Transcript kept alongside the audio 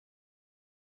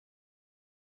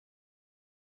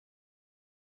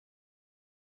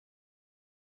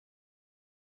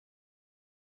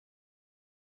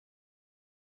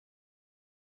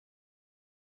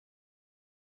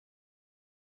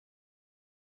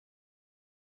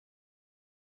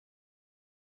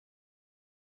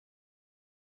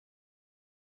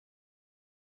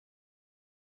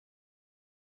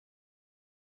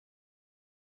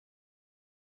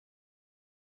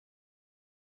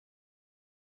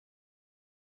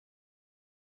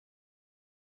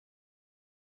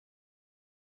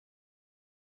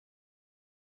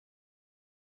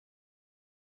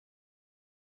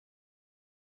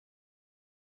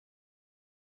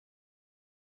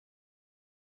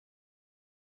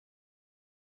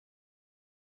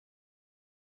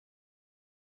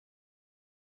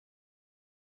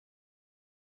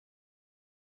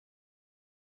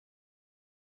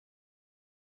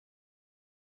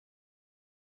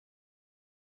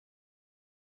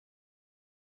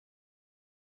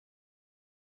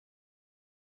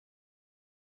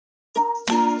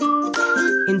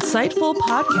Insightful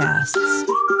podcasts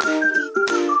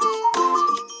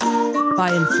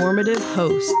by informative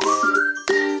hosts.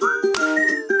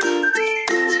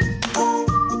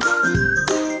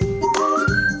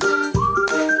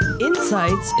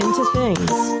 Insights into Things,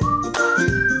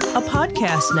 a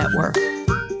podcast network.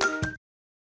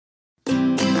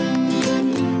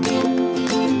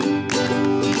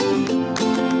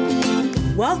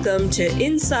 Welcome to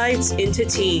Insights into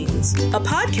Teens, a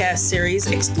podcast series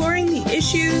exploring the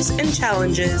issues and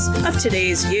challenges of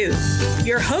today's youth.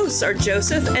 Your hosts are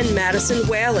Joseph and Madison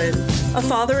Whalen, a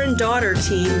father and daughter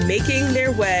team making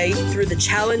their way through the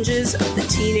challenges of the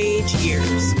teenage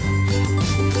years.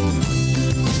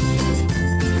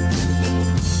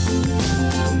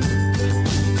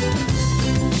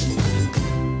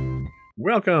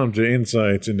 Welcome to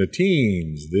Insights into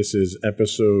Teens. This is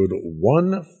episode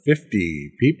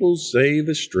 150, People Say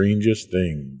the Strangest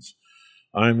Things.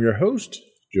 I'm your host,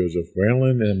 Joseph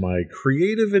Whalen, and my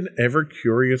creative and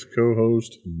ever-curious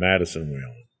co-host, Madison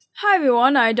Whalen. Hi,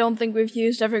 everyone. I don't think we've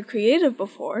used Ever Creative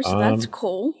before, so that's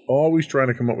cool. Always trying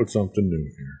to come up with something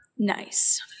new here.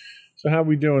 Nice. So how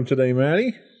we doing today,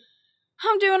 Maddie?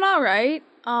 I'm doing all right.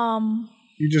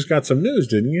 You just got some news,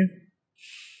 didn't you?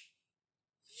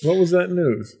 What was that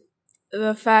news?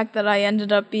 The fact that I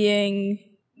ended up being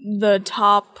the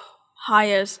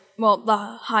highest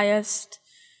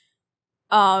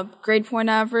grade point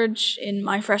average in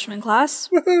my freshman class.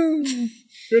 Woohoo!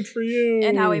 Good for you.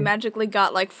 And how we magically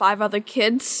got like 5 other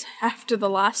kids after the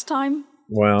last time.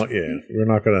 Well, yeah, we're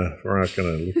not gonna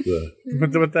look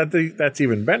but that's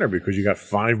even better because you got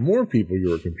 5 more people you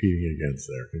were competing against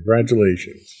there.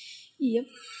 Congratulations. Yep.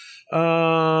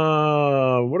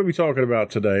 What are we talking about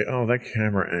today? Oh, that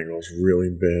camera angle's really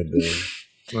bad there.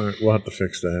 All right, we'll have to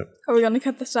fix that. Are we going to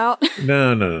cut this out?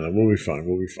 No. We'll be fine.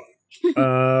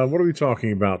 What are we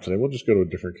talking about today? We'll just go to a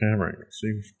different camera angle. See,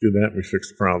 if we do that, we fix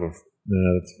the problem.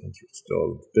 No, that's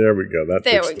still... There we go.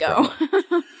 There we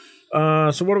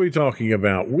go. So what are we talking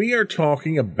about? We are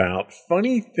talking about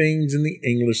funny things in the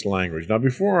English language. Now,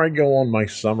 before I go on my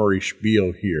summary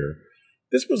spiel here,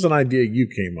 this was an idea you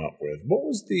came up with. What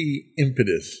was the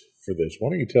impetus for this? Why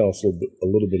don't you tell us a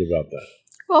little bit about that?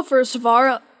 Well, first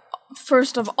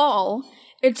of all,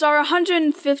 it's our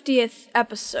 150th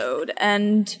episode,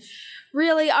 and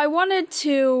really, I wanted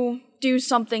to do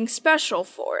something special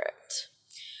for it.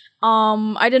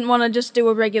 I didn't want to just do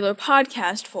a regular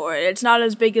podcast for it. It's not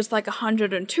as big as like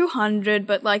 100 and 200,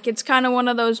 but like it's kind of one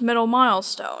of those middle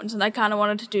milestones, and I kind of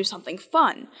wanted to do something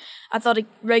fun. I thought a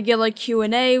regular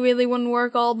Q&A really wouldn't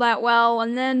work all that well,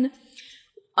 and then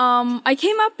I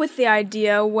came up with the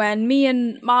idea when me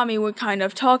and Mommy were kind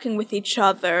of talking with each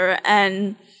other,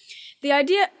 and the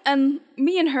idea, and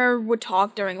me and her would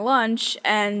talk during lunch,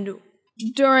 and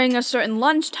during a certain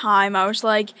lunchtime, I was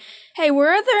like, hey, were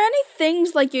there any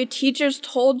things like your teachers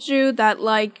told you that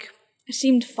like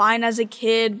seemed fine as a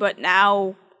kid, but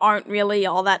now aren't really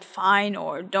all that fine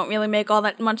or don't really make all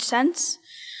that much sense?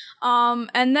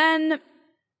 And then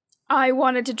I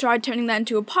wanted to try turning that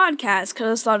into a podcast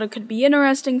because I thought it could be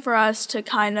interesting for us to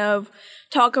kind of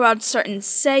talk about certain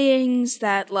sayings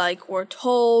that like we're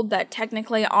told that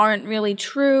technically aren't really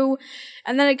true.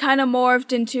 And then it kind of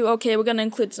morphed into, okay, we're going to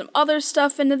include some other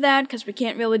stuff into that because we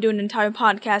can't really do an entire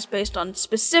podcast based on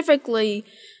specifically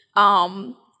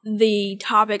the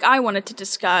topic I wanted to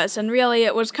discuss. And really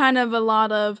it was kind of a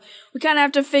lot of, we kind of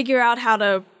have to figure out how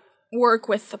to work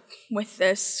with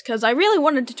this because I really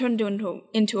wanted to turn it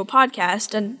into a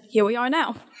podcast, and here we are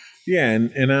now. Yeah,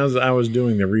 and as I was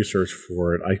doing the research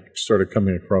for it, I started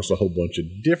coming across a whole bunch of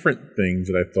different things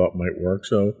that I thought might work,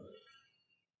 so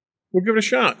we'll give it a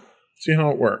shot, see how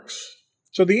it works.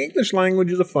 So the English language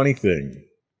is a funny thing.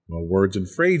 While words and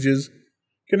phrases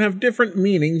can have different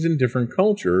meanings in different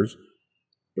cultures,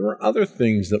 there are other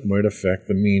things that might affect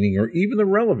the meaning or even the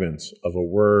relevance of a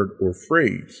word or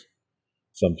phrase.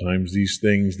 Sometimes these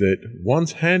things that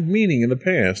once had meaning in the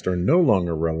past are no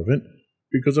longer relevant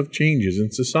because of changes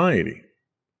in society.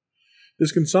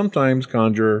 This can sometimes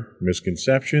conjure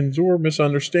misconceptions or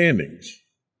misunderstandings.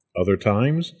 Other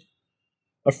times,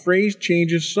 a phrase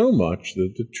changes so much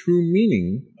that the true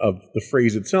meaning of the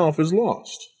phrase itself is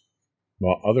lost,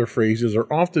 while other phrases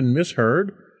are often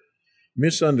misheard,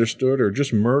 misunderstood, or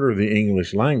just murder the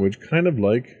English language, kind of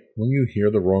like when you hear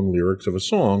the wrong lyrics of a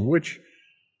song, which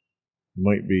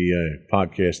might be a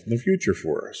podcast in the future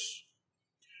for us.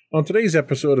 On today's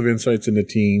episode of Insights into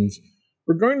Teens,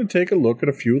 we're going to take a look at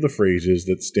a few of the phrases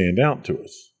that stand out to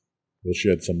us. We'll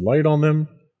shed some light on them,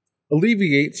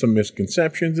 alleviate some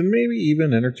misconceptions, and maybe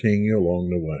even entertain you along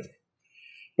the way.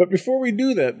 But before we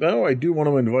do that, though, I do want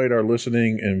to invite our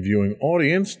listening and viewing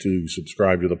audience to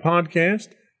subscribe to the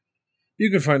podcast, You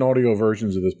can find audio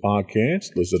versions of this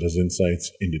podcast listed as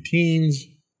Insights into Teens.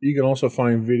 You can also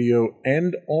find video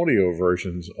and audio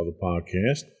versions of the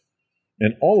podcast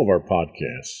and all of our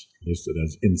podcasts listed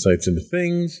as Insights into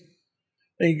Things.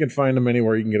 And you can find them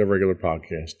anywhere you can get a regular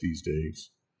podcast these days.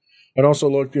 I'd also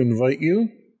like to invite you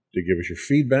to give us your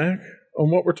feedback on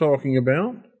what we're talking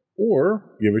about,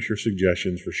 or give us your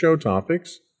suggestions for show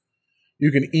topics.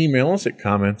 You can email us at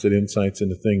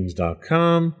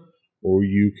comments@insightsintothings.com, or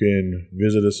you can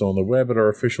visit us on the web at our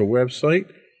official website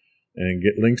and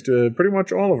get links to pretty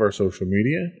much all of our social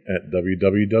media at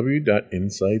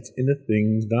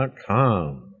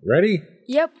www.insightsintothings.com. Ready?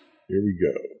 Yep. Here we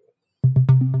go.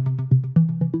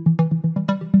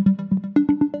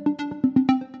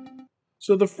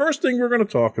 So the first thing we're going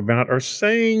to talk about are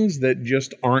sayings that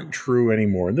just aren't true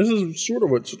anymore. And this is sort of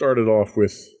what started off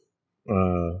with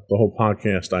the whole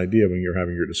podcast idea when you're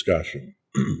having your discussion.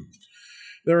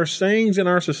 There are sayings in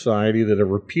our society that are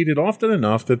repeated often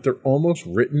enough that they're almost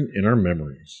written in our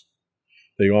memories.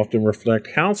 They often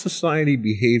reflect how society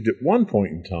behaved at one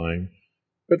point in time,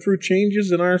 but through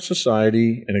changes in our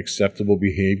society and acceptable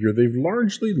behavior, they've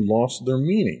largely lost their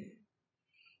meaning.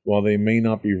 While they may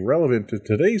not be relevant to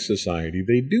today's society,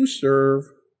 they do serve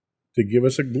to give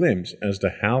us a glimpse as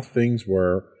to how things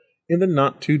were in the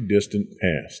not-too-distant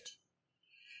past.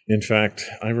 In fact,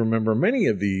 I remember many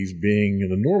of these being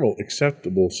the normal,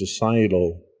 acceptable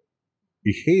societal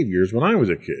behaviors when I was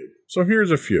a kid. So here's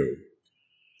a few.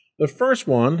 The first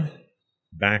one,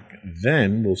 back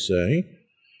then, we'll say,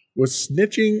 was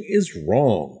snitching is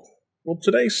wrong. Well,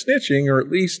 today, snitching, or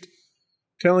at least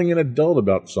telling an adult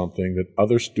about something that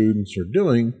other students are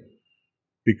doing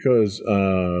because,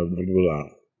 oh,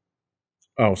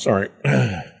 sorry.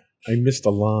 I missed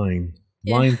a line.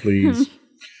 Line, please.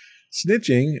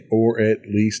 Snitching, or at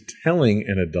least telling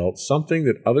an adult something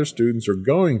that other students are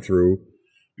going through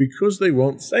because they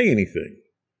won't say anything,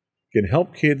 can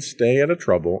help kids stay out of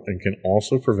trouble and can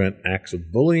also prevent acts of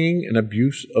bullying and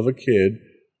abuse of a kid,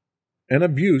 and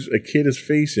abuse a kid is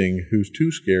facing who's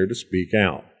too scared to speak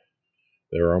out.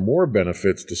 There are more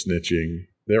benefits to snitching.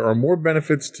 There are more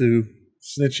benefits to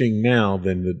snitching now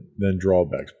than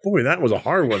drawbacks. Boy, that was a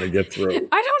hard one to get through.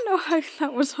 I don't know how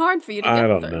that was hard for you to get through. I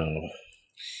don't know.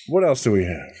 What else do we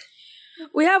have?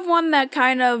 We have one that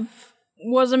kind of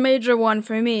was a major one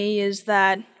for me, is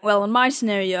that, well, in my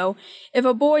scenario, if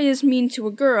a boy is mean to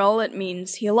a girl, it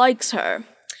means he likes her.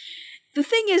 The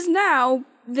thing is now,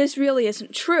 this really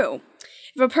isn't true.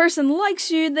 If a person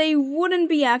likes you, they wouldn't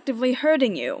be actively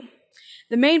hurting you.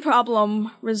 The main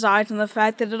problem resides in the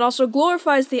fact that it also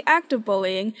glorifies the act of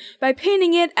bullying by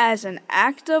painting it as an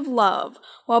act of love.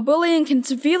 While bullying can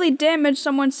severely damage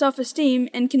someone's self-esteem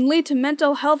and can lead to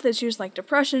mental health issues like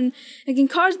depression, it can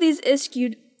cause these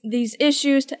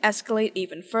issues to escalate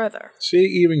even further. See,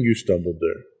 even you stumbled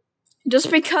there. Just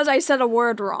because I said a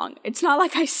word wrong. It's not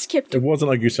like I skipped. It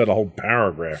wasn't like you said a whole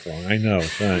paragraph wrong. I know,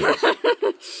 thanks.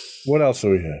 What else do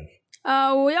we have?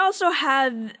 We also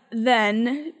had,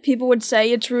 then, people would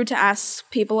say it's rude to ask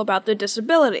people about their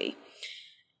disability.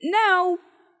 Now,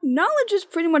 knowledge is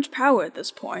pretty much power at this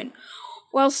point.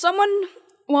 While some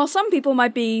people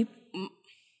might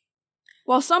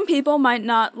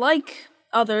not like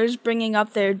others bringing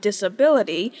up their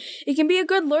disability, it can be a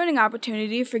good learning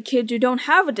opportunity for kids who don't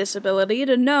have a disability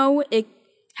to know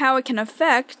how it can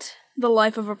affect the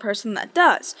life of a person that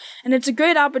does. And it's a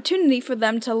great opportunity for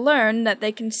them to learn that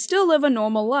they can still live a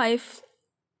normal life,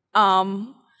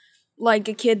 like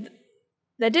a kid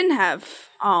that didn't have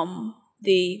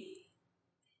the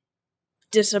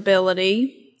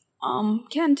disability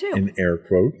can too. In air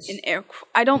quotes.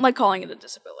 I don't like calling it a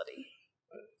disability.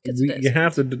 You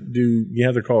have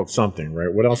to call it something,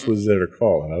 right? What else was there to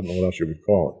call it? I don't know what else you would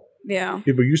call it. Yeah.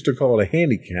 People used to call it a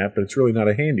handicap, but it's really not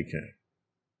a handicap.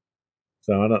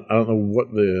 So I don't know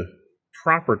what the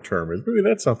proper term is. Maybe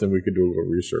that's something we could do a little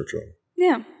research on.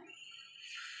 Yeah.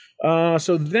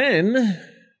 So then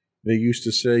they used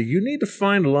to say, you need to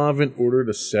find love in order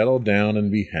to settle down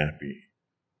and be happy.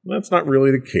 Well, that's not really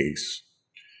the case.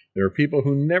 There are people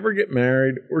who never get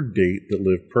married or date that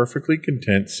live perfectly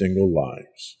content single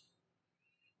lives.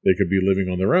 They could be living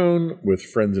on their own, with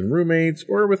friends and roommates,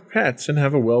 or with pets and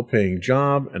have a well-paying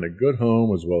job and a good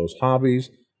home as well as hobbies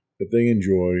that they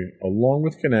enjoy, along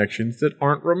with connections that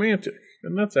aren't romantic.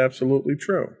 And that's absolutely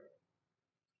true.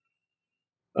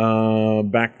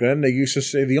 Back then, they used to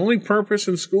say the only purpose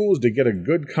in school is to get a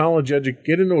good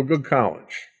get into a good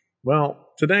college.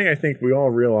 Well, today I think we all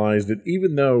realize that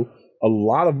even though a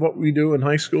lot of what we do in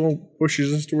high school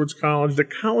pushes us towards college, the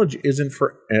college isn't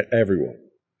for everyone.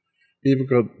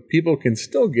 People can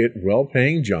still get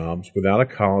well-paying jobs without a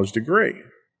college degree.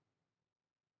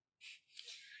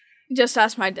 Just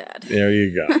ask my dad. There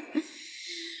you go.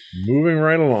 Moving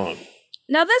right along.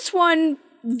 Now this one,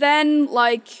 then,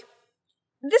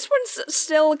 this one's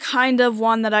still kind of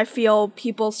one that I feel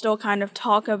people still kind of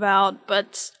talk about,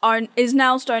 but is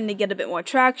now starting to get a bit more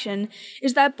traction,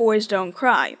 is that boys don't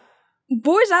cry.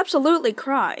 Boys absolutely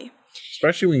cry.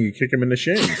 Especially when you kick them in the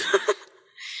shins.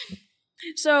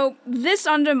 So, this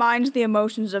undermines the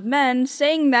emotions of men,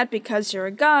 saying that because you're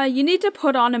a guy, you need to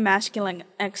put on a masculine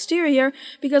exterior,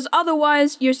 because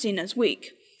otherwise you're seen as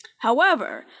weak.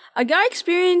 However, a guy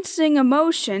experiencing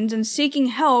emotions and seeking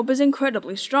help is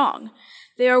incredibly strong.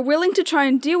 They are willing to try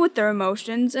and deal with their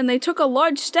emotions, and they took a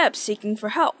large step seeking for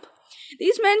help.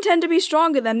 These men tend to be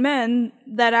stronger than men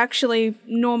that actually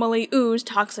normally ooze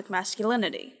toxic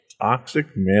masculinity. Toxic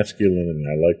masculinity.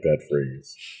 I like that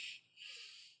phrase.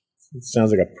 It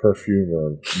sounds like a perfume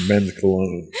or a men's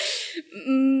cologne.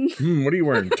 What are you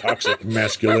wearing? Toxic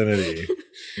masculinity.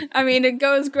 I mean, it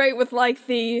goes great with,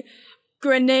 the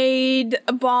grenade,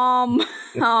 bomb,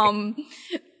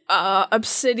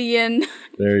 obsidian.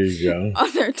 There you go.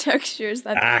 Other textures.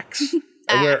 Axe.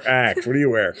 I wear axe. What do you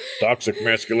wear? Toxic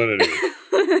masculinity.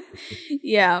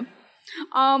 Yeah.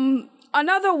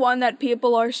 Another one that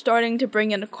people are starting to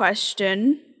bring into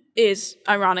question is,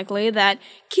 ironically, that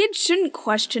kids shouldn't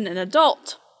question an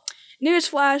adult.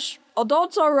 Newsflash,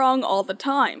 adults are wrong all the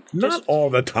time. Not all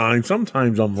the time.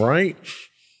 Sometimes I'm right.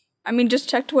 I mean, just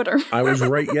check Twitter. I was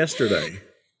right yesterday.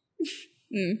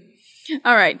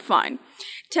 Alright, fine.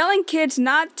 Telling kids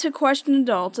not to question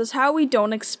adults is how we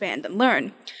don't expand and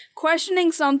learn.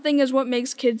 Questioning something is what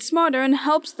makes kids smarter and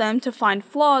helps them to find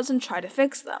flaws and try to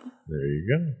fix them. There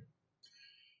you go.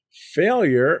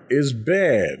 Failure is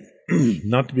bad.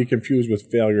 Not to be confused with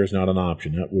failure is not an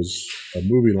option. That was a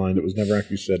movie line that was never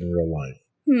actually said in real life.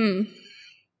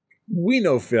 We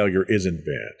know failure isn't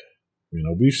bad.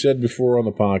 We've said before on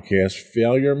the podcast,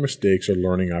 failure and mistakes are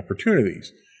learning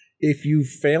opportunities. If you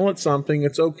fail at something,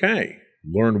 it's okay.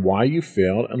 Learn why you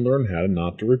failed and learn how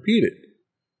not to repeat it.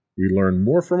 We learn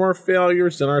more from our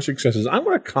failures than our successes. I'm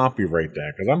going to copyright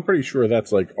that because I'm pretty sure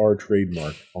that's our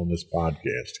trademark on this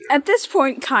podcast here. At this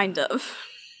point, kind of.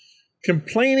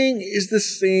 Complaining is the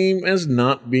same as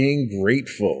not being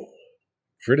grateful.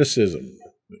 Criticism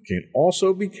can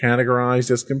also be categorized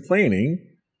as complaining,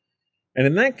 and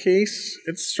in that case,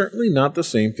 it's certainly not the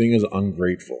same thing as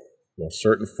ungrateful. While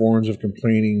certain forms of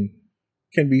complaining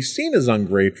can be seen as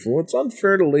ungrateful, it's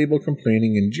unfair to label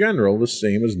complaining in general the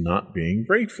same as not being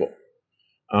grateful.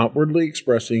 Outwardly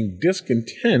expressing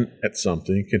discontent at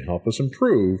something can help us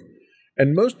improve,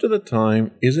 and most of the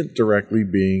time isn't directly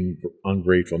being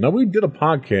ungrateful. Now, we did a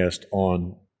podcast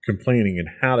on complaining and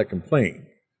how to complain.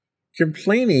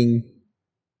 Complaining,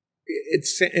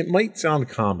 it might sound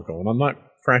comical, and I'm not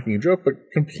cracking a joke,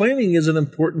 but complaining is an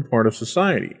important part of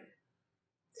society.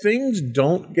 Things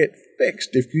don't get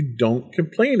fixed if you don't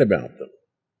complain about them.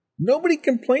 Nobody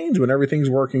complains when everything's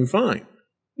working fine.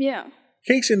 Yeah.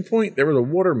 Case in point, there was a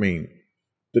water main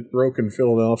that broke in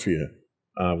Philadelphia.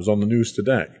 It was on the news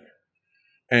today.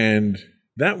 And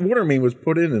that water main was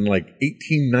put in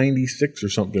 1896 or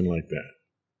something like that.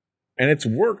 And it's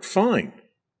worked fine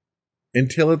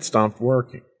until it stopped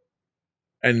working.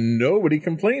 And nobody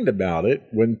complained about it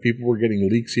when people were getting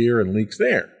leaks here and leaks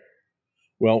there.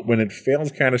 Well, when it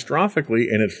fails catastrophically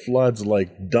and it floods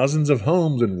dozens of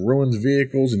homes and ruins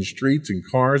vehicles and streets and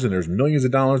cars and there's millions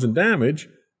of dollars in damage,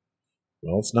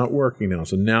 well, it's not working now.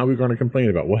 So now we're going to complain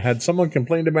about it. Well, had someone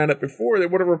complained about it before, they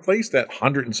would have replaced that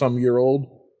 100-and-some-year-old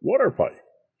water pipe.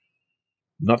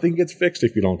 Nothing gets fixed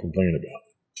if you don't complain about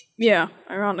it. Yeah,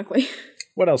 ironically.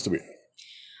 What else do we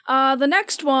have? The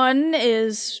next one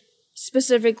is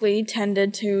specifically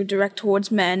tended to direct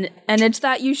towards men, and it's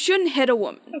that you shouldn't hit a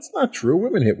woman. That's not true.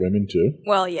 Women hit women, too.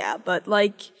 Well, yeah, but,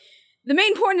 the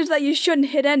main point is that you shouldn't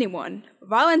hit anyone.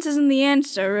 Violence isn't the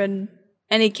answer in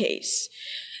any case.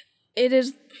 It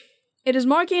is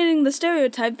marketing the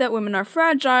stereotype that women are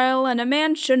fragile and a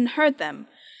man shouldn't hurt them.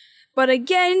 But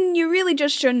again, you really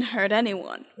just shouldn't hurt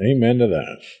anyone. Amen to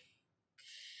that.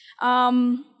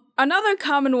 Another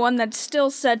common one that's still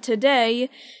said today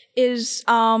is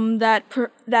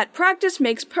that practice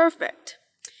makes perfect.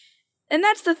 And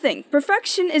that's the thing.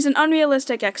 Perfection is an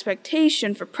unrealistic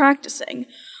expectation for practicing.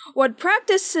 What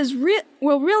practice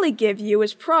will really give you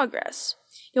is progress.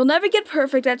 You'll never get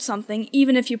perfect at something,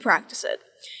 even if you practice it.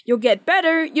 You'll get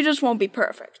better, you just won't be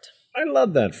perfect. I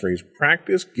love that phrase.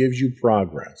 Practice gives you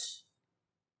progress.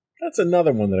 That's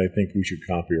another one that I think we should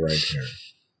copyright here.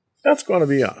 That's going to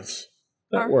be us.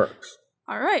 That works.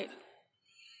 All right.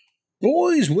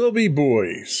 Boys will be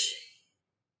boys.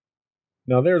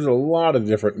 Now, there's a lot of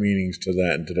different meanings to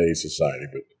that in today's society,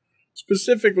 but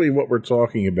Specifically, what we're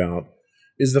talking about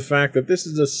is the fact that this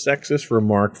is a sexist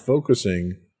remark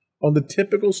focusing on the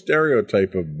typical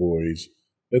stereotype of boys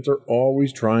that they're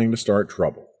always trying to start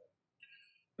trouble.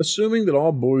 Assuming that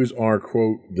all boys are,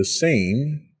 quote, the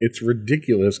same, it's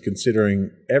ridiculous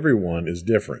considering everyone is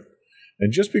different.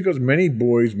 And just because many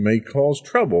boys may cause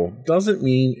trouble doesn't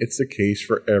mean it's the case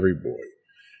for every boy.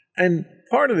 And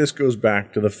part of this goes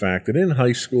back to the fact that in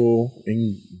high school,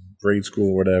 in grade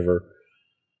school, whatever,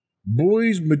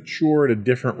 boys mature at a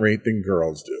different rate than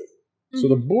girls do. So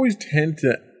the boys tend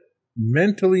to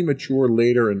mentally mature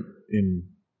later in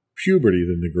puberty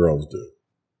than the girls do.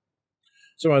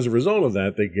 So as a result of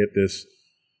that, they get this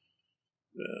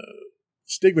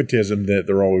stigmatism that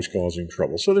they're always causing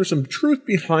trouble. So there's some truth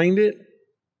behind it,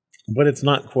 but it's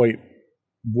not quite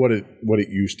what it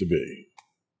used to be.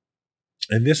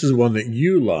 And this is one that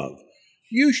you love.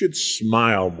 You should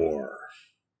smile more.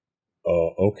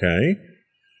 Oh, okay.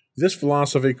 This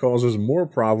philosophy causes more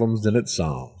problems than it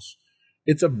solves.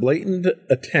 It's a blatant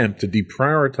attempt to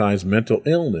deprioritize mental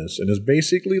illness and is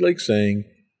basically like saying,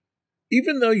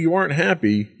 even though you aren't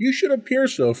happy, you should appear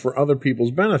so for other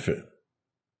people's benefit.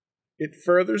 It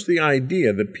furthers the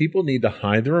idea that people need to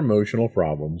hide their emotional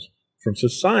problems from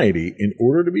society in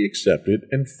order to be accepted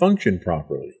and function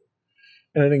properly.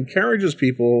 And it encourages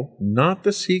people not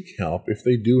to seek help if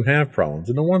they do have problems.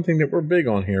 And the one thing that we're big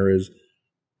on here is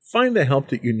find the help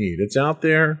that you need. It's out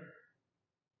there.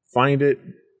 Find it.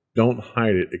 Don't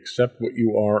hide it. Accept what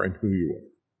you are and who you are.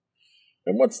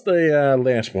 And what's the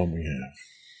last one we have?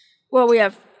 Well, we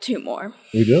have two more.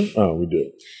 We do? Oh, we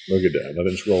do. Look at that. I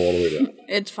didn't scroll all the way down.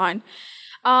 It's fine.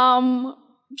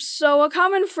 So a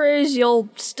common phrase you'll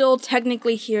still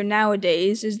technically hear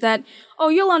nowadays is that, oh,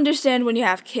 you'll understand when you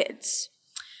have kids.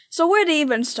 So where to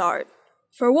even start?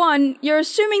 For one, you're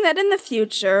assuming that in the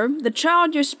future, the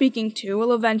child you're speaking to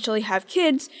will eventually have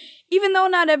kids, even though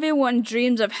not everyone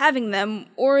dreams of having them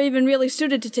or even really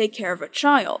suited to take care of a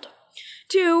child.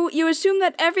 Two, you assume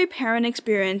that every parent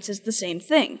experiences the same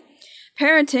thing.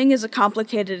 Parenting is a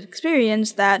complicated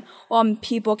experience that, while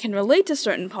people can relate to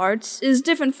certain parts, is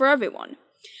different for everyone.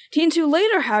 Teens who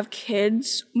later have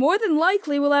kids more than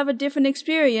likely will have a different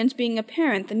experience being a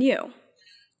parent than you.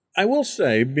 I will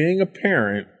say, being a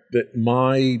parent, that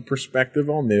my perspective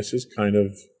on this is kind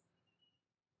of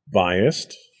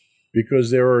biased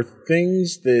because there are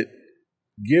things that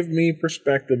give me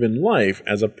perspective in life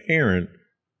as a parent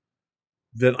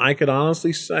that I could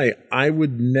honestly say I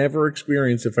would never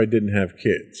experience if I didn't have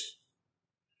kids.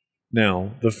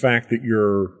 Now, the fact that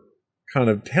you're kind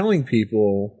of telling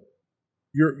people,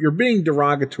 you're being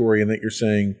derogatory in that you're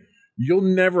saying, you'll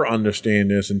never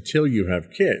understand this until you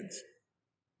have kids.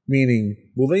 Meaning,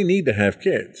 well, they need to have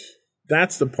kids.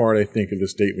 That's the part, I think, of the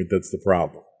statement that's the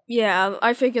problem. Yeah,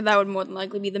 I figured that would more than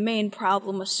likely be the main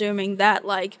problem, assuming that,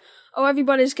 like, oh,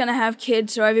 everybody's gonna have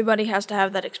kids, so everybody has to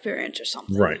have that experience or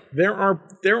something. Right. There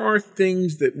are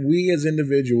things that we as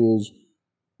individuals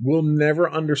will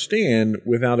never understand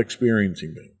without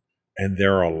experiencing them. And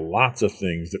there are lots of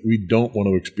things that we don't want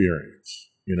to experience.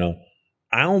 You know,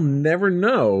 I'll never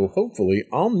know, hopefully,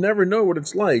 I'll never know what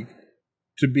it's like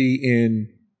to be in,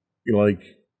 you know, like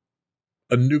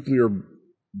a nuclear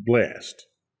blast.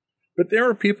 But there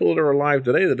are people that are alive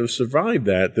today that have survived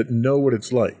that know what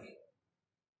it's like.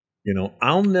 You know,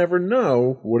 I'll never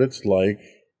know what it's like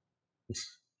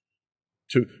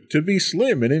to be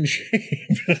slim and in shape.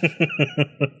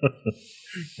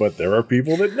 But there are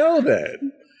people that know that.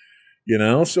 You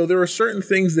know, so there are certain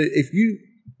things that if you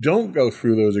don't go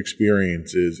through those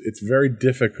experiences, it's very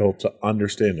difficult to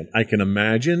understand them. I can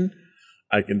imagine,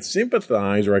 I can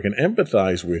sympathize, or I can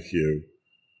empathize with you.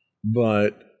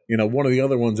 But, you know, one of the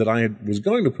other ones that I was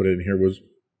going to put in here was,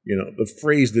 you know, the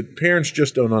phrase that parents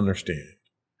just don't understand.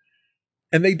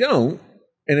 And they don't,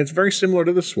 and it's very similar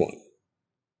to this one.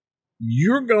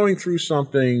 You're going through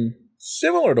something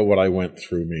similar to what I went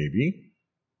through, maybe,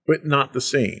 but not the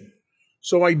same.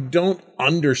 So I don't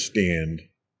understand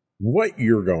what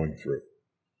you're going through.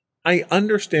 I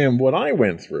understand what I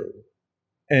went through.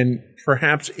 And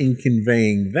perhaps in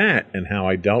conveying that and how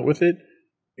I dealt with it,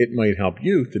 it might help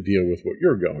you to deal with what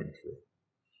you're going through.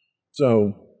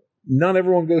 So not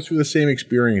everyone goes through the same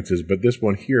experiences, but this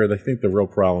one here, I think the real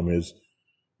problem is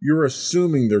you're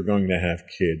assuming they're going to have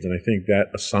kids. And I think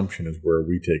that assumption is where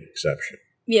we take exception.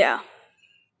 Yeah.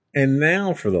 And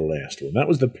now for the last one. That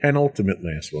was the penultimate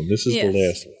last one. This is the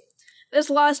last one. This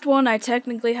last one I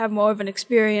technically have more of an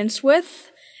experience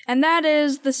with, and that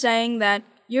is the saying that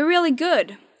you're really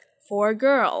good for a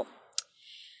girl.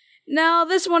 Now,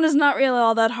 this one is not really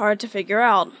all that hard to figure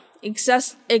out. I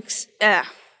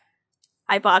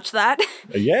botched that.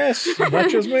 Yes, not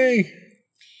just me.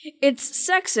 It's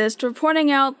sexist for pointing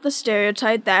out the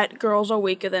stereotype that girls are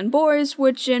weaker than boys,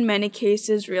 which in many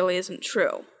cases really isn't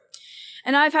true.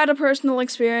 And I've had a personal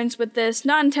experience with this,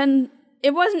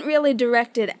 it wasn't really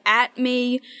directed at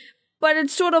me, but it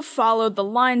sort of followed the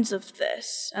lines of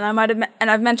this. And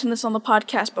I've mentioned this on the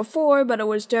podcast before, but it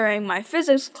was during my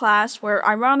physics class where,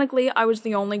 ironically, I was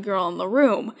the only girl in the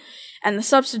room. And the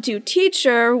substitute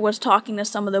teacher was talking to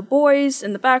some of the boys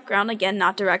in the background, again,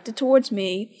 not directed towards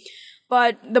me.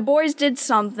 But the boys did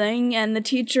something, and the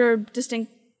teacher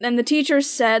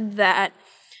said that,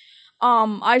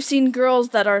 I've seen girls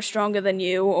that are stronger than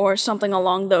you, or something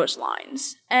along those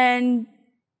lines. And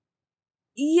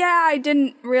yeah, I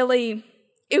didn't really.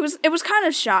 It was kind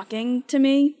of shocking to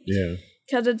me. Yeah.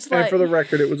 Because it's like. And for the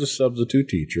record, it was a substitute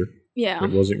teacher. Yeah.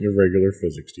 It wasn't your regular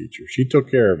physics teacher. She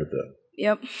took care of it, though.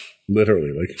 Yep.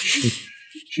 Literally, like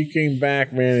she came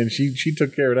back, man, and she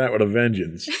took care of that with a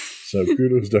vengeance. So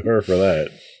kudos to her for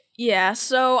that. Yeah,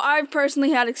 so I've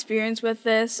personally had experience with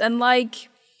this, and like,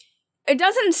 it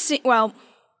doesn't seem, well,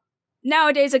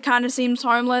 nowadays it kind of seems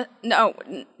harmless. No,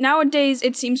 nowadays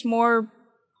it seems more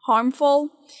harmful.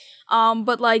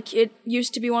 But like, it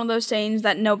used to be one of those things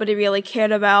that nobody really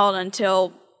cared about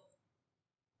until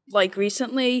like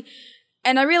recently.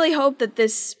 And I really hope that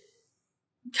this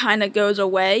kind of goes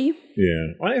away.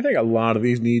 Yeah. Well, I think a lot of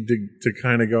these need to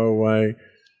kind of go away.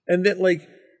 And that like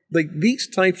these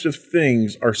types of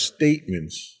things are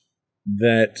statements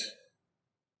that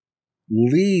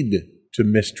lead to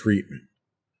mistreatment.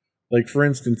 Like, for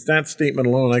instance, that statement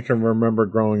alone, I can remember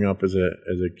growing up as a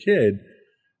kid,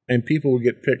 and people would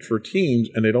get picked for teams,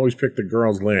 and they'd always pick the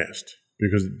girls last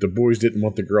because the boys didn't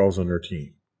want the girls on their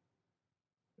team.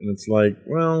 And it's like,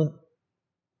 well,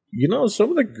 you know, some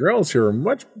of the girls here are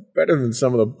much better than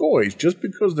some of the boys. Just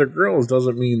because they're girls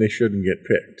doesn't mean they shouldn't get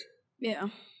picked. Yeah.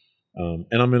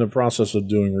 And I'm in the process of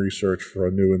doing research for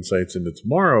a new Insights into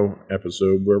Tomorrow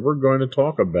episode where we're going to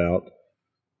talk about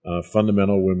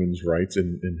fundamental women's rights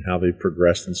and how they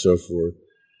progressed and so forth.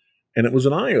 And it was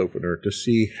an eye-opener to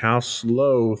see how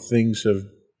slow things have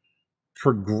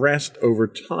progressed over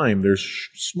time. There's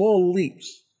small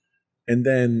leaps and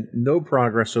then no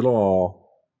progress at all.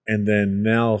 And then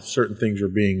now certain things are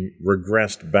being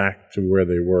regressed back to where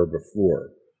they were before.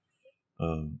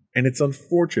 And it's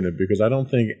unfortunate because I don't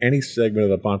think any segment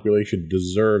of the population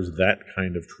deserves that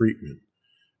kind of treatment.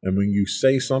 And when you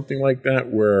say something like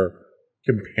that where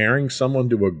comparing someone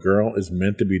to a girl is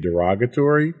meant to be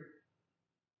derogatory,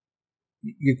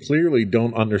 you clearly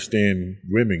don't understand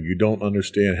women. You don't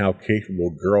understand how capable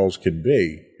girls can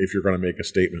be if you're going to make a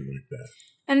statement like that.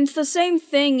 And it's the same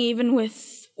thing even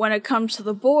with when it comes to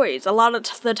the boys. A lot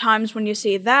of the times when you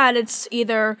see that, it's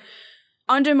either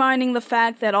undermining the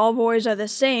fact that all boys are the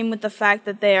same with the fact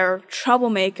that they are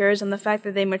troublemakers and the fact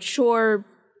that they mature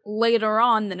later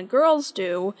on than girls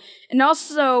do. And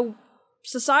also,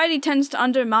 society tends to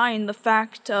undermine the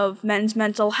fact of men's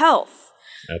mental health.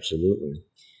 Absolutely.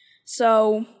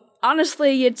 So,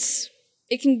 honestly,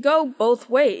 it can go both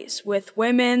ways. With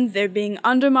women, they're being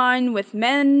undermined. With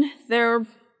men, they're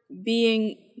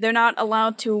not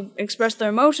allowed to express their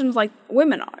emotions like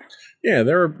women are. Yeah,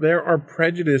 there are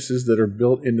prejudices that are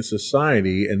built into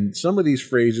society, and some of these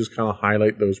phrases kind of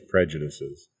highlight those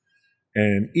prejudices.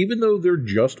 And even though they're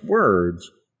just words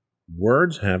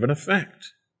have an effect.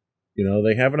 You know,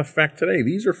 they have an effect today.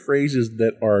 These are phrases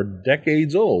that are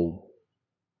decades old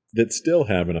that still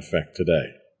have an effect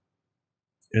today.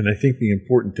 And I think the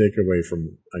important takeaway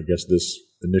from, I guess, this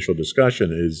initial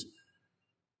discussion is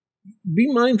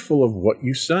be mindful of what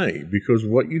you say, because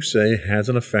what you say has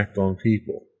an effect on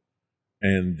people.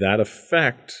 And that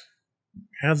effect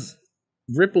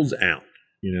ripples out.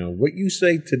 You know, what you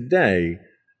say today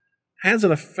has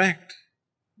an effect,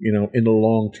 you know, in the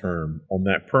long term on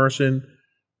that person,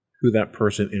 who that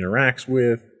person interacts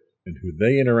with, and who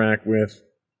they interact with.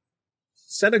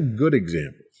 Set a good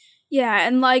example. Yeah,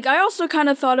 and like, I also kind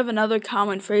of thought of another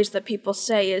common phrase that people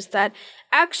say is that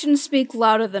actions speak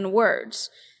louder than words.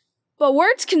 But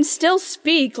words can still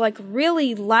speak, like,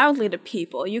 really loudly to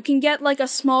people. You can get, like, a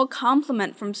small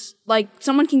compliment from, like,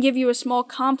 someone can give you a small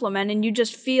compliment and you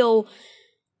just feel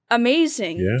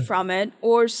amazing from it.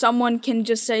 Or someone can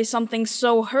just say something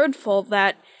so hurtful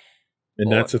that...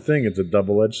 And that's the thing, it's a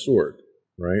double-edged sword,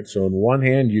 right? So on one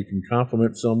hand, you can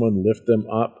compliment someone, lift them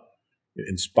up,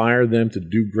 inspire them to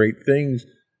do great things.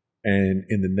 And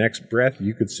in the next breath,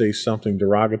 you could say something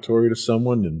derogatory to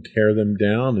someone and tear them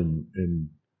down and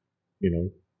you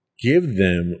know, give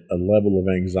them a level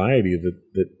of anxiety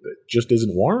that just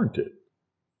isn't warranted.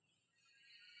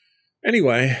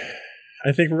 Anyway,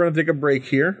 I think we're going to take a break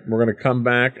here. We're going to come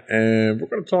back and we're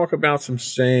going to talk about some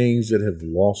sayings that have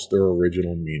lost their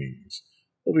original meanings.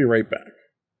 We'll be right back.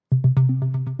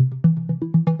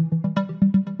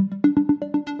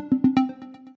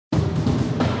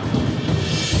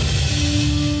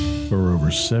 For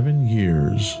over 7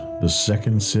 years, the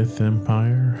Second Sith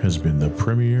Empire has been the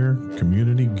premier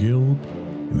community guild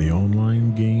in the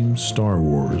online game Star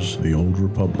Wars: The Old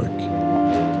Republic.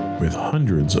 With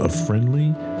hundreds of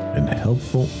friendly and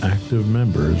helpful active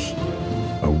members,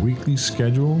 a weekly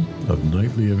schedule of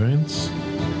nightly events,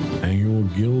 annual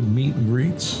guild meet and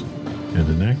greets, and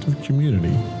an active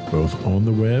community both on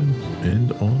the web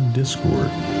and on Discord.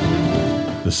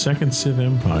 The Second Sith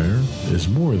Empire is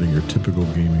more than your typical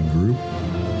gaming group.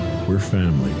 We're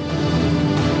family.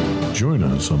 Join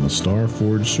us on the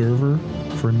Starforge server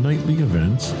for nightly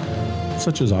events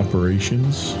such as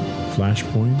operations,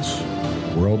 flashpoints,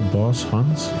 world boss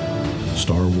hunts,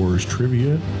 Star Wars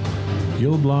trivia,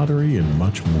 guild lottery, and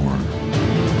much more.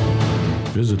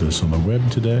 Visit us on the web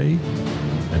today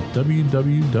at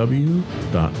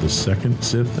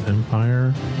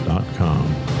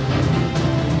www.thesecondsithempire.com.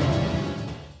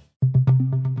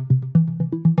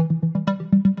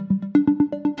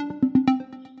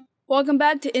 Welcome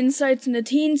back to Insights into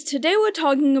Teens. Today we're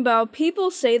talking about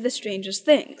people say the strangest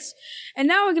things. And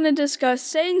now we're going to discuss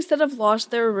sayings that have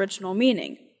lost their original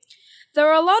meaning. There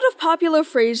are a lot of popular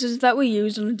phrases that we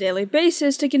use on a daily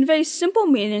basis to convey simple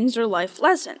meanings or life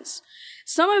lessons.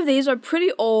 Some of these are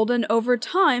pretty old and over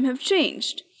time have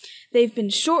changed. They've been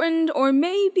shortened or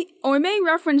may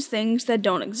reference things that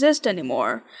don't exist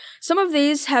anymore. Some of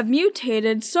these have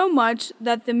mutated so much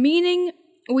that the meaning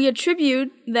we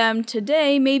attribute them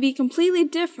today may be completely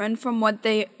different from what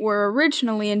they were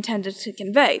originally intended to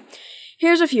convey.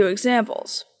 Here's a few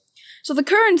examples. So the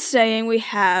current saying we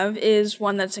have is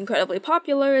one that's incredibly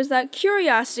popular, is that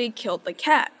curiosity killed the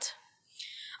cat.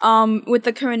 With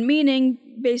the current meaning,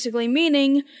 basically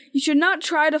meaning you should not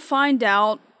try to find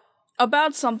out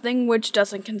about something which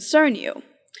doesn't concern you.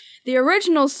 The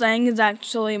original saying is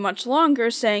actually much longer,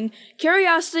 saying,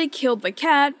 curiosity killed the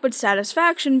cat, but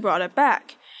satisfaction brought it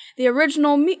back. The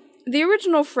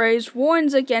original phrase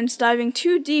warns against diving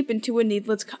too deep into a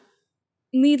needless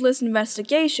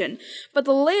investigation, but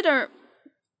the later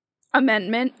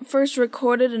amendment, first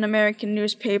recorded in American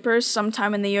newspapers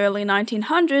sometime in the early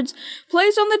 1900s,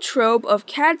 plays on the trope of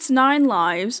cat's 9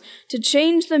 lives to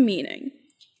change the meaning.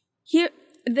 Here,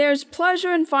 there's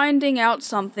pleasure in finding out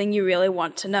something you really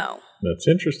want to know. That's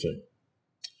interesting.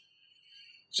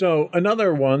 So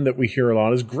another one that we hear a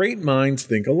lot is great minds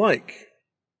think alike.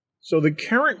 So the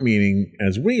current meaning,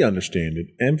 as we understand it,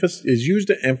 is used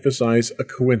to emphasize a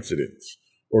coincidence,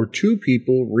 or two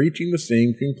people reaching the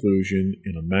same conclusion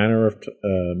in a manner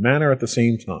at the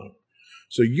same time.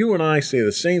 So you and I say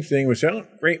the same thing, we say, oh,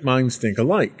 great minds think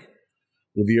alike.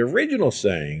 Well, the original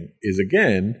saying is,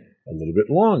 again, a little bit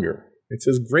longer. It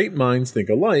says, great minds think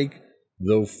alike,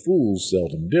 though fools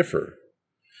seldom differ.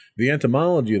 The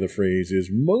etymology of the phrase is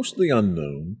mostly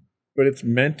unknown, but it's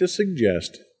meant to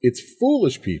suggest it's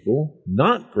foolish people,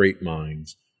 not great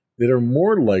minds, that are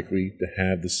more likely to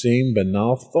have the same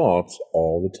banal thoughts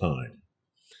all the time.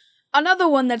 Another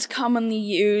one that's commonly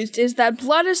used is that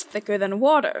blood is thicker than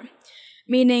water,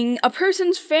 meaning a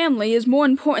person's family is more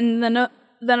important than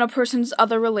a person's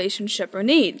other relationship or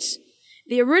needs.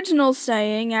 The original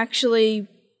saying actually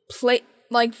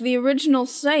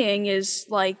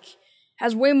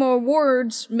has way more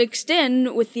words mixed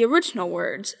in with the original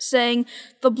words, saying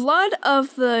the blood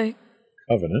of the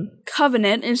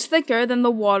covenant is thicker than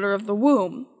the water of the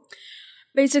womb.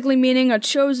 Basically meaning a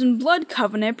chosen blood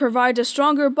covenant provides a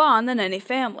stronger bond than any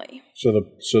family. So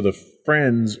the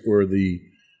friends or the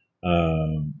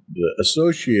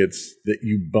associates that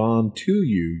you bond to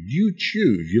you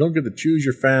choose. You don't get to choose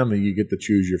your family, you get to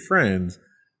choose your friends,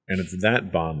 and it's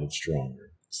that bond that's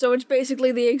stronger. So it's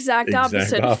basically the exact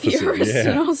opposite of the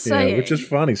original saying. Yeah, which is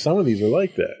funny. Some of these are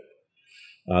like that.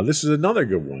 This is another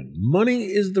good one. Money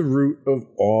is the root of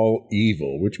all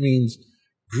evil, which means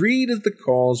greed is the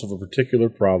cause of a particular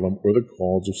problem or the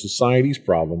cause of society's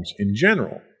problems in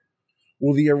general.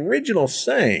 Well, the original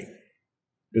saying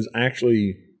is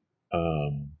actually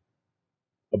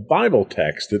a Bible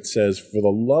text that says, for the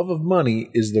love of money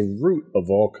is the root of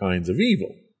all kinds of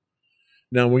evil.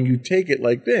 Now, when you take it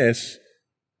like this,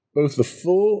 both the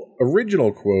full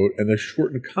original quote and the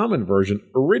shortened common version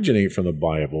originate from the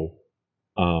Bible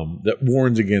that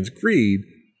warns against greed,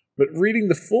 but reading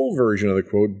the full version of the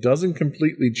quote doesn't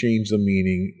completely change the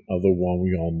meaning of the one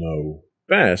we all know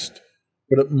best,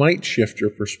 but it might shift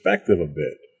your perspective a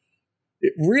bit.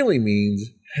 It really means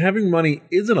having money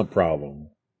isn't a problem.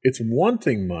 It's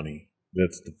wanting money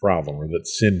that's the problem, or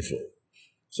that's sinful.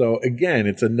 So again,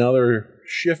 it's another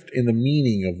shift in the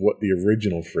meaning of what the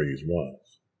original phrase was.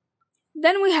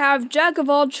 Then we have Jack of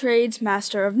all trades,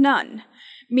 master of none,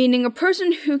 meaning a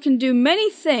person who can do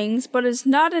many things but is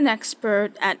not an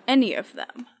expert at any of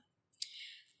them.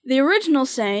 The original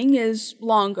saying is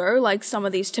longer, like some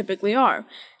of these typically are.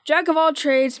 Jack of all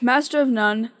trades, master of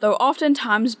none, though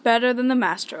oftentimes better than the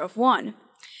master of one.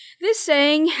 This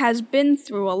saying has been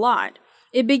through a lot.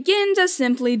 It begins as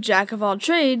simply Jack of all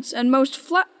trades, and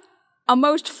a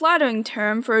most flattering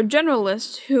term for a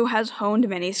generalist who has honed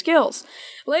many skills.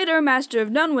 Later, master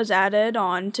of none was added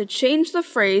on to change the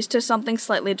phrase to something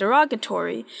slightly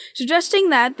derogatory, suggesting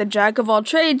that the Jack of all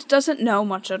trades doesn't know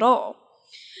much at all.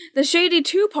 The shady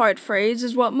two-part phrase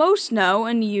is what most know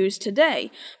and use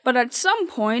today, but at some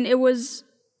point it was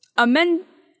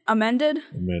amended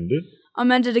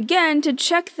again to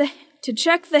check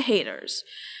the haters.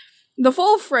 The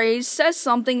full phrase says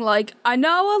something like, I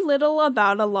know a little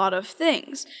about a lot of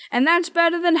things, and that's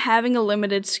better than having a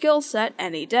limited skill set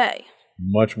any day.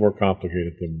 Much more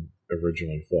complicated than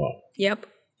originally thought. Yep.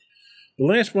 The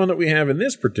last one that we have in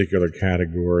this particular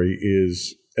category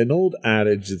is an old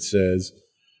adage that says,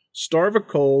 starve a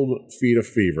cold, feed a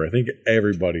fever. I think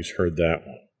everybody's heard that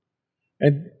one.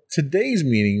 And today's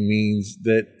meaning means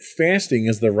that fasting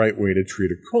is the right way to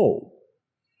treat a cold.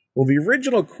 Well, the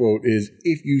original quote is,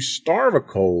 if you starve a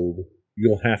cold,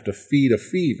 you'll have to feed a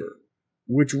fever,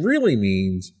 which really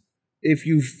means if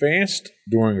you fast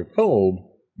during a cold,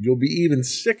 you'll be even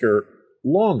sicker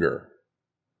longer,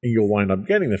 and you'll wind up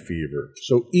getting the fever.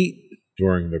 So eat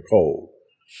during the cold.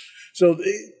 So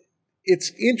it's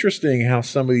interesting how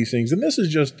some of these things, and this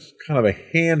is just kind of a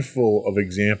handful of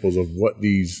examples of what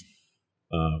these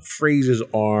phrases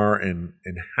are and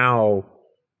how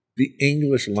the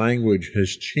English language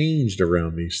has changed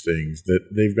around these things, that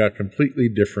they've got completely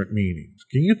different meanings.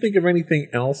 Can you think of anything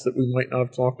else that we might not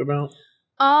have talked about?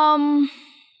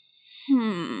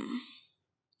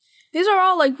 These are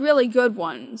all like really good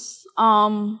ones.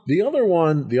 The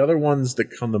other ones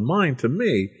that come to mind to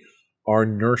me are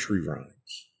nursery rhymes.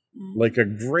 Like a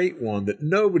great one that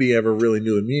nobody ever really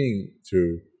knew the meaning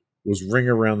to was Ring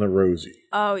Around the Rosie.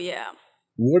 Oh, yeah.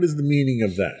 What is the meaning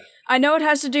of that? I know it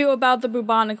has to do about the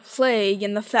bubonic plague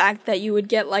and the fact that you would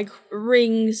get like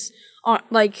rings on,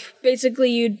 like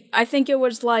basically I think it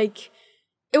was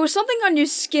something on your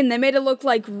skin. They made it look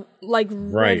like right.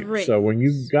 Red rings. So when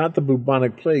you got the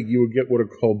bubonic plague, you would get what are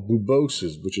called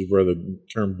buboses, which is where the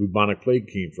term bubonic plague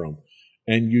came from.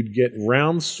 And you'd get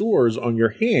round sores on your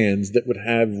hands that would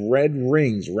have red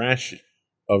rings, rash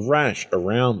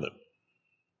around them.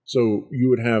 So you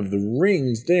would have the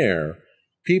rings there.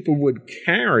 People would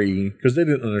carry, because they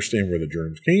didn't understand where the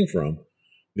germs came from,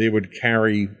 they would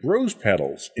carry rose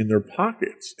petals in their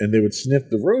pockets, and they would sniff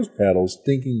the rose petals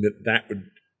thinking that that would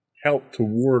help to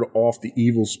ward off the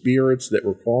evil spirits that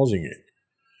were causing it.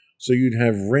 So you'd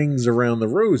have rings around the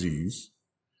rosies,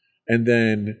 and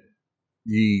then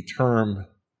the term,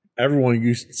 everyone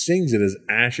sings it as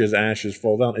ashes, ashes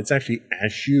fall down. It's actually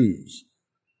ashes,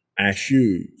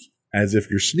 as if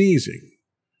you're sneezing,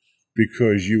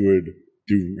 because you would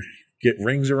get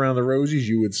rings around the rosies,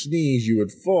 you would sneeze, you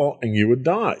would fall, and you would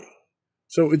die.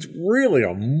 So it's really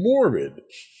a morbid,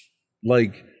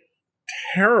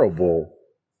 terrible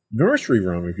nursery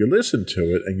rhyme if you listen to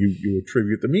it and you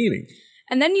attribute the meaning.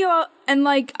 And then I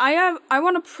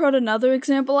want to put another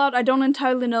example out. I don't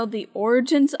entirely know the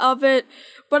origins of it,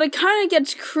 but it kind of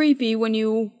gets creepy when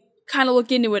you kind of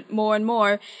look into it more and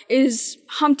more, is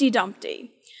Humpty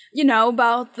Dumpty. You know,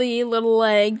 about the little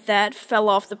egg that fell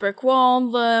off the brick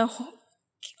wall,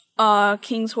 the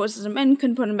king's horses and men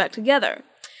couldn't put them back together.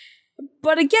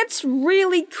 But it gets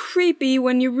really creepy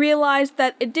when you realize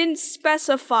that it didn't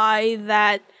specify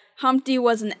that Humpty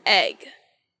was an egg.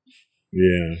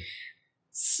 Yeah.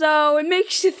 So it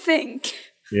makes you think.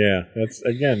 Yeah,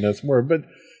 that's more, but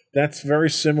that's very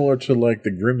similar to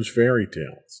the Grimm's fairy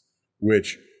tales,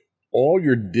 which all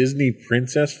your Disney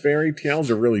princess fairy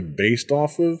tales are really based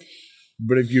off of.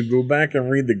 But if you go back and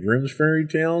read the Grimm's fairy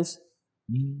tales,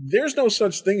 there's no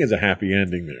such thing as a happy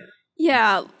ending there.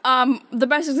 Yeah, the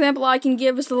best example I can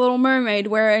give is The Little Mermaid,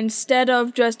 where instead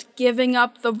of just giving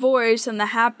up the voice and the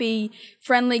happy,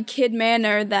 friendly kid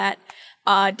manner that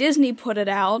Disney put it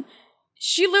out,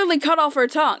 she literally cut off her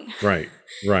tongue. Right.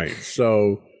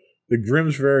 So the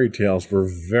Grimm's fairy tales were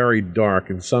very dark,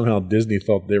 and somehow Disney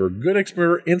thought they were good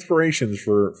inspirations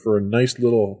for a nice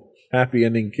little happy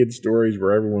ending kid stories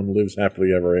where everyone lives happily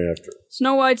ever after.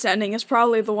 Snow White's ending is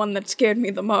probably the one that scared me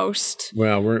the most.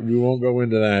 Well, we won't go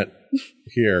into that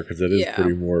here because it is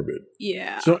pretty morbid.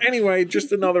 Yeah. So anyway,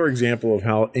 just another example of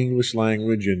how English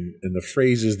language and the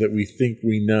phrases that we think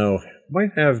we know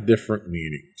might have different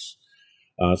meanings.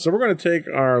 So we're going to take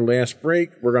our last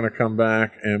break. We're going to come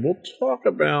back and we'll talk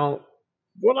about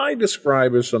what I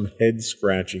describe as some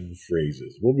head-scratching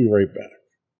phrases. We'll be right back.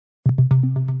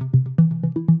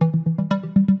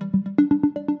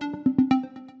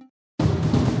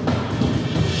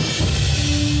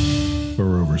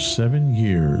 For over 7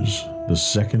 years, the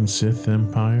Second Sith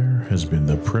Empire has been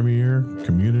the premier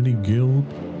community guild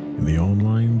in the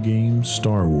online game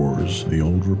Star Wars: The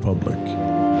Old Republic.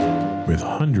 With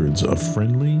hundreds of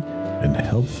friendly and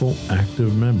helpful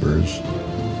active members,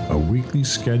 a weekly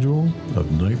schedule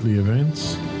of nightly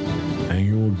events,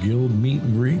 annual guild meet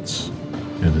and greets,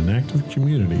 and an active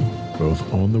community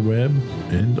both on the web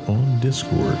and on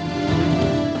Discord.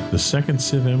 The Second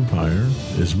Sith Empire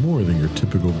is more than your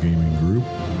typical gaming group.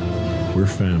 We're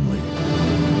family.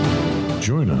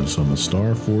 Join us on the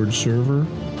Starforge server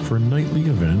for nightly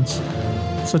events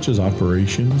such as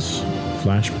operations,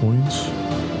 flashpoints,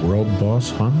 world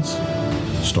boss hunts,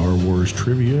 Star Wars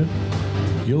trivia,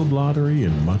 guild lottery,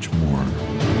 and much more.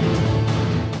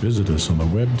 Visit us on the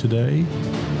web today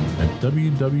at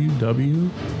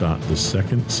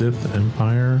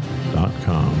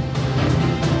www.thesecondsithempire.com.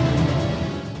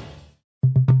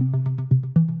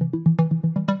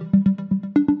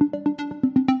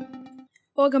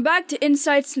 Welcome back to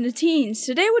Insights into Teens.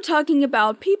 Today we're talking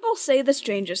about people say the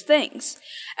strangest things.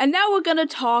 And now we're going to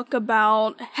talk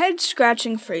about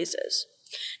head-scratching phrases.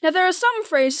 Now there are some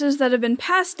phrases that have been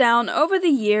passed down over the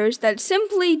years that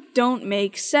simply don't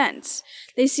make sense.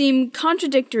 They seem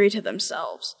contradictory to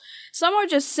themselves. Some are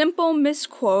just simple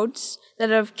misquotes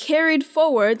that have carried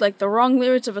forward like the wrong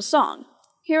lyrics of a song.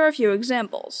 Here are a few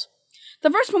examples. The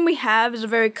first one we have is a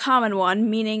very common one,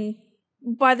 meaning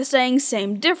by the saying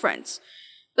same difference.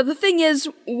 But the thing is,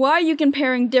 why are you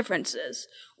comparing differences?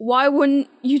 Why wouldn't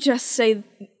you just say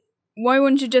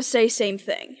same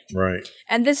thing? Right.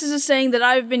 And this is a saying that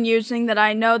I've been using that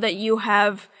I know that you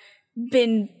have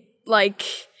been,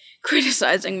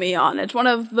 criticizing me on. It's one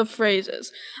of the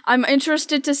phrases. I'm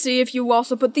interested to see if you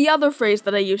also put the other phrase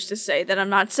that I used to say that I'm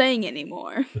not saying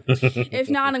anymore. If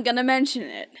not, I'm gonna mention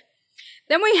it.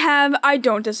 Then we have, I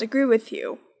don't disagree with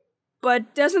you.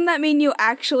 But doesn't that mean you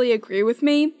actually agree with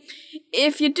me?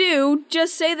 If you do,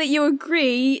 just say that you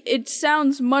agree. It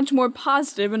sounds much more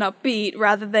positive and upbeat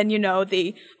rather than, I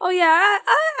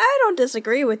don't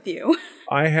disagree with you.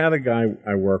 I had a guy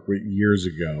I worked with years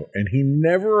ago, and he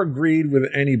never agreed with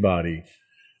anybody.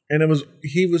 And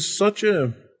he was such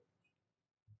I'm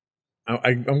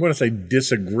going to say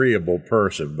disagreeable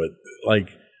person, but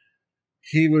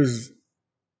he was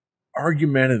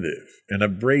argumentative and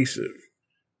abrasive.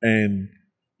 And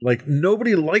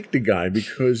nobody liked the guy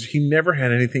because he never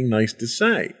had anything nice to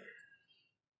say.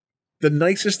 The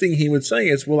nicest thing he would say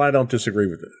is, well, I don't disagree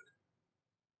with it.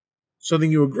 So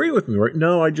then you agree with me, right?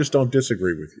 No, I just don't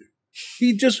disagree with you.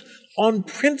 He just, on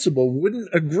principle, wouldn't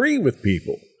agree with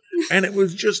people. And it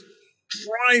was just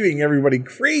driving everybody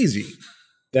crazy.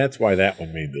 That's why that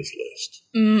one made this list.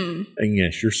 Mm. And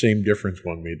yes, your same difference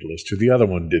one made the list too. The other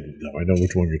one didn't, though. I know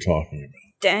which one you're talking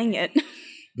about. Dang it.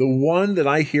 The one that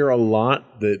I hear a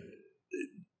lot that,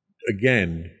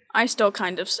 again, I still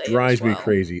kind of say drives me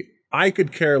crazy. I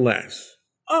could care less.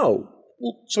 Oh,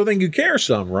 well, so then you care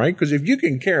some, right? Because if you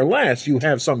can care less, you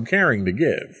have some caring to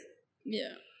give.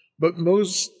 Yeah. But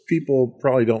most people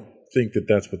probably don't think that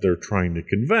that's what they're trying to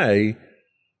convey.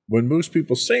 When most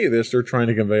people say this, they're trying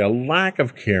to convey a lack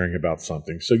of caring about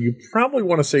something. So you probably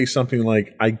want to say something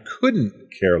like, I couldn't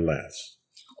care less.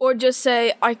 Or just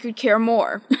say, I could care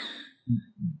more.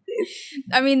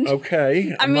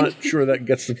 Okay, I'm not sure that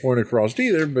gets the point across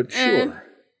either, but sure.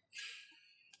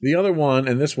 The other one,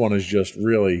 and this one is just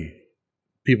really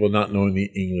people not knowing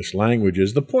the English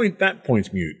languages. That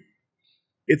point's mute.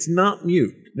 It's not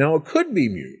mute. Now, it could be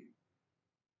mute.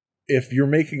 If you're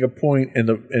making a point and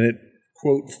it,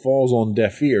 quote, falls on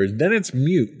deaf ears, then it's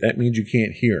mute. That means you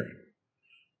can't hear it.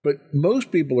 But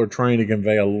most people are trying to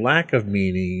convey a lack of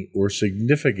meaning or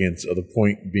significance of the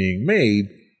point being made.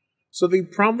 So they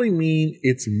probably mean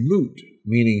it's moot,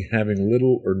 meaning having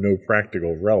little or no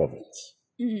practical relevance.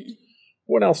 Mm-hmm.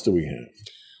 What else do we have?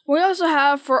 We also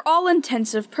have for all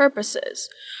intensive purposes.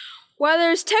 While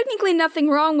there's technically nothing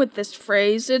wrong with this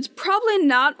phrase, it's probably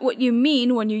not what you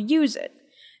mean when you use it.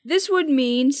 This would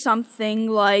mean something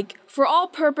like, for all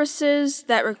purposes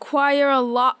that require a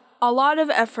lot of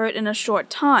effort in a short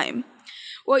time.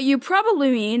 What you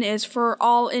probably mean is for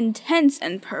all intents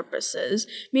and purposes,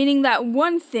 meaning that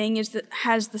one thing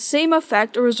has the same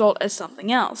effect or result as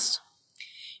something else.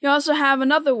 You also have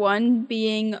another one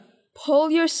being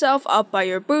pull yourself up by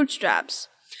your bootstraps.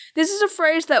 This is a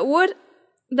phrase that would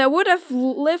have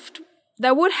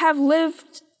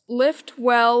lived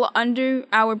well under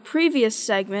our previous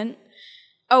segment.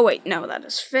 Oh wait, no, that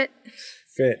is fit.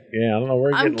 Fit, yeah, I don't know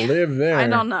where you get live there. I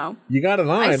don't know. You got an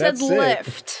eye, that's it. I said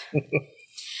lift.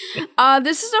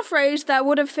 This is a phrase that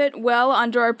would have fit well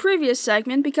under our previous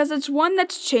segment because it's one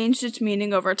that's changed its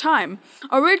meaning over time.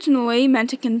 Originally meant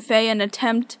to convey an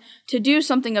attempt to do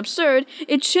something absurd,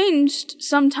 it changed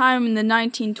sometime in the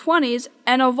 1920s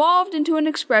and evolved into an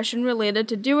expression related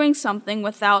to doing something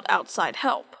without outside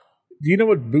help. Do you know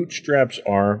what bootstraps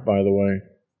are, by the way?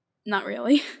 Not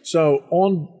really. So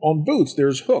on boots,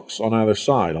 there's hooks on either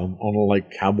side, on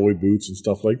like cowboy boots and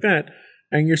stuff like that.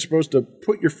 And you're supposed to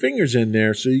put your fingers in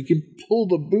there so you can pull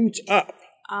the boots up.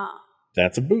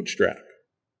 That's a bootstrap.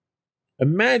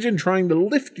 Imagine trying to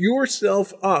lift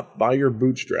yourself up by your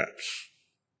bootstraps.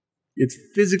 It's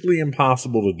physically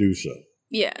impossible to do so.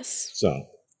 Yes. So,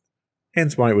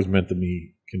 hence why it was meant to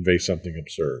convey something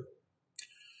absurd.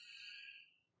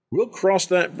 We'll cross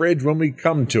that bridge when we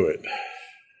come to it.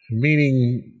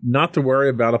 Meaning not to worry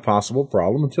about a possible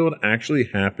problem until it actually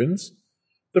happens.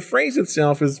 The phrase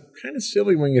itself is kind of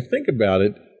silly when you think about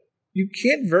it. You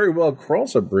can't very well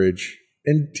cross a bridge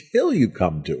until you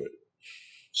come to it.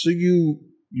 So you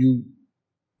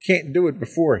can't do it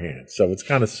beforehand. So it's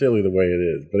kind of silly the way it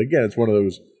is. But again, it's one of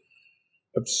those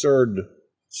absurd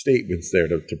statements there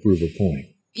to prove a point.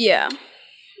 Yeah.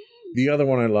 The other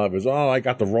one I love is, I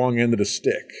got the wrong end of the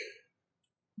stick.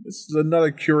 This is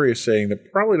another curious saying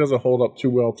that probably doesn't hold up too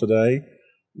well today.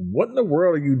 What in the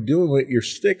world are you doing with your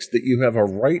sticks that you have a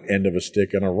right end of a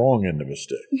stick and a wrong end of a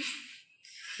stick?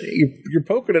 You're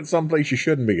poking at someplace you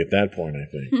shouldn't be at that point, I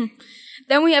think.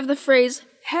 Then we have the phrase,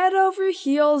 head over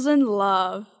heels in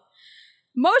love.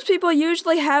 Most people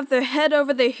usually have their head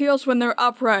over their heels when they're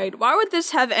upright. Why would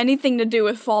this have anything to do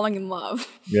with falling in love?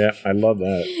 Yeah, I love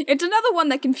that. It's another one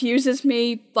that confuses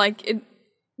me. Love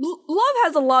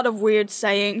has a lot of weird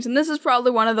sayings, and this is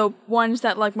probably one of the ones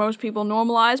that most people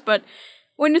normalize, but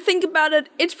when you think about it,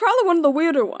 it's probably one of the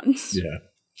weirder ones. Yeah.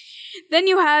 Then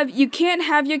you can't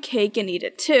have your cake and eat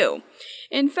it too.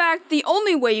 In fact, the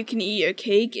only way you can eat your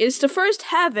cake is to first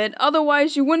have it,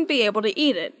 otherwise you wouldn't be able to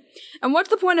eat it. And what's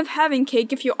the point of having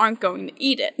cake if you aren't going to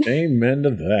eat it? Amen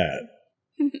to that.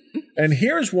 And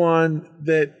here's one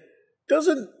that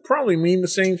doesn't probably mean the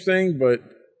same thing, but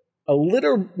a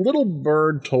little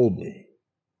bird told me.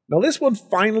 Now, this one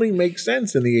finally makes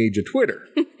sense in the age of Twitter,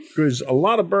 because a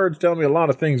lot of birds tell me a lot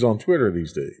of things on Twitter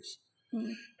these days.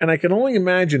 And I can only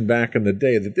imagine back in the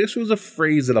day that this was a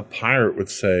phrase that a pirate would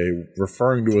say,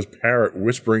 referring to his parrot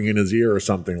whispering in his ear or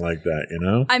something like that, you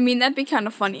know? I mean, that'd be kind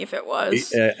of funny if it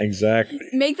was. Exactly.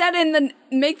 Make that in the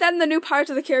new Pirates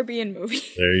of the Caribbean movie.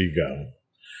 There you go.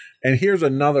 And here's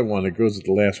another one that goes with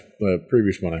the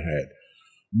previous one I had.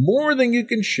 More than you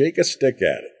can shake a stick at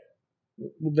it.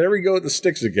 Well, there we go with the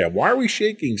sticks again. Why are we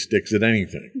shaking sticks at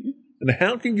anything? And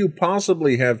how can you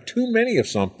possibly have too many of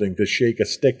something to shake a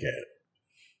stick at?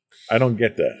 I don't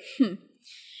get that.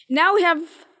 Now we have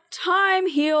time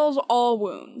heals all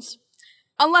wounds.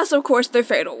 Unless, of course, they're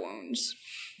fatal wounds.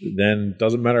 Then it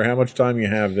doesn't matter how much time you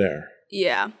have there.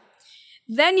 Yeah.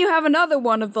 Then you have another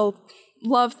one of the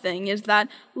love thing, is that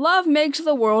love makes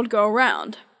the world go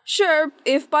round. Sure,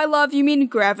 if by love you mean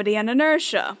gravity and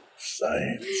inertia.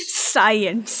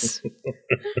 Science.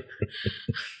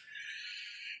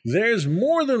 There's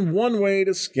more than one way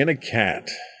to skin a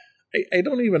cat. I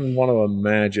don't even want to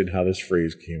imagine how this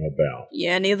phrase came about.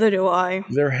 Yeah, neither do I.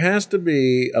 There has to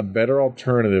be a better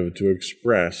alternative to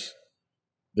express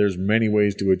there's many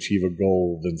ways to achieve a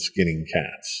goal than skinning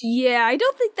cats. Yeah, I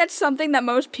don't think that's something that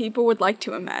most people would like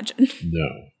to imagine. No.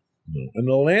 And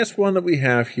the last one that we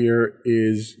have here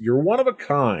is you're one of a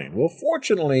kind. Well,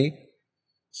 fortunately,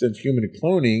 since human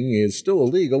cloning is still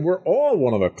illegal, we're all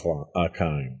one of a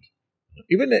kind.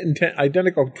 Even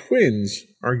identical twins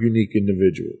are unique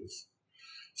individuals.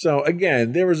 So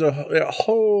again, there was a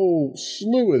whole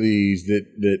slew of these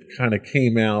that kind of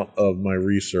came out of my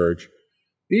research.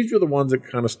 These were the ones that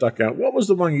kind of stuck out. What was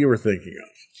the one you were thinking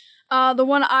of? The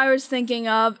one I was thinking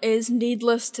of is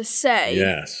needless to say.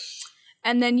 Yes.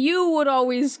 And then you would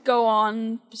always go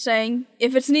on saying,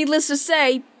 if it's needless to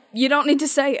say, you don't need to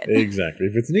say it. Exactly.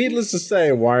 If it's needless to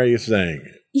say, why are you saying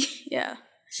it? Yeah.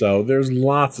 So there's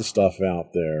lots of stuff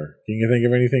out there. Can you think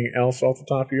of anything else off the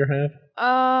top of your head?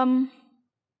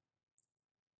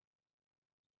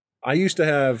 I used to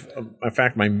have, in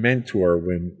fact, my mentor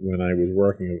when I was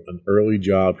working an early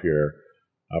job here,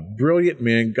 a brilliant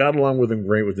man, got along with him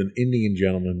great, with an Indian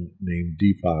gentleman named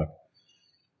Deepak.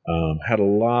 Had a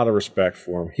lot of respect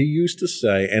for him. He used to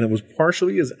say, and it was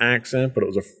partially his accent, but it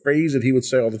was a phrase that he would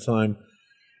say all the time,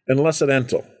 unless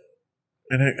incidental.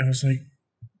 And I was like,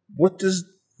 what does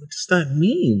that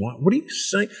mean? What are you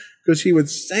saying? Because he would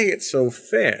say it so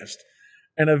fast.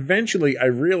 And eventually I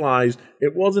realized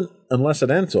it wasn't unless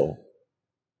incidental.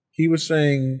 He was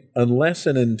saying unless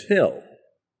and until.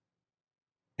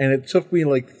 And it took me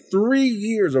like 3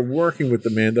 years of working with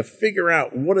the man to figure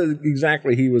out what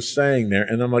exactly he was saying there.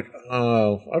 And I'm like,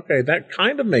 oh, okay, that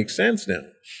kind of makes sense now.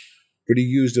 But he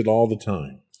used it all the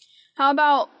time. How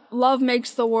about love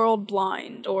makes the world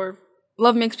blind, or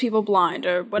love makes people blind,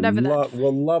 or whatever that...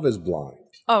 Well, love is blind.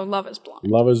 Oh, love is blind.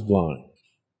 Love is blind.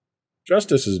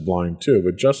 Justice is blind too,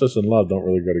 but justice and love don't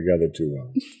really go together too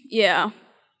well. Yeah.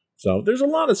 So there's a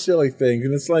lot of silly things,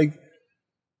 and it's like,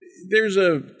 there's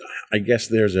a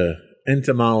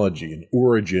etymology, an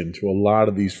origin to a lot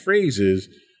of these phrases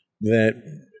that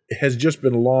has just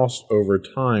been lost over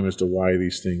time as to why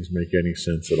these things make any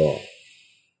sense at all.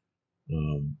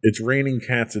 It's raining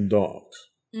cats and dogs.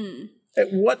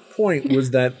 At what point was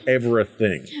that ever a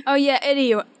thing? Oh yeah,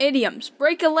 idioms.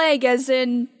 Break a leg as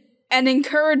in an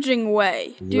encouraging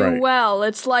way. Do Right. well.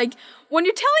 It's like, when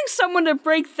you're telling someone to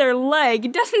break their leg,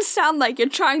 it doesn't sound like you're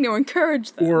trying to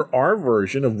encourage them. Or our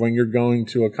version of when you're going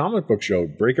to a comic book show,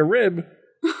 break a rib.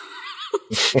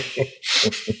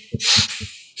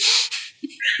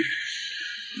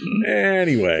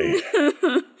 Anyway,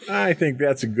 I think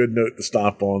that's a good note to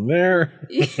stop on there.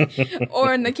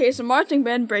 Or in the case of marching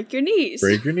band, break your knees.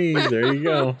 Break your knees. There you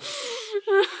go.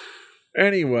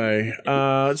 Anyway,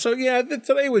 so yeah,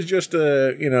 today was just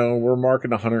we're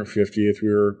marking the 150th.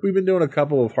 We've been doing a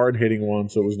couple of hard hitting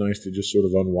ones, so it was nice to just sort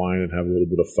of unwind and have a little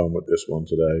bit of fun with this one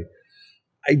today.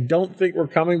 I don't think we're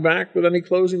coming back with any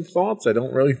closing thoughts. I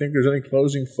don't really think there's any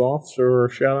closing thoughts or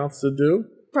shout outs to do.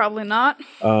 Probably not.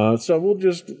 So we'll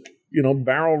just,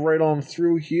 barrel right on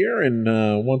through here and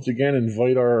once again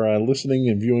invite our listening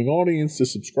and viewing audience to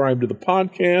subscribe to the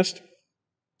podcast.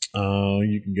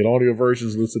 You can get audio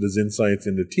versions listed as Insights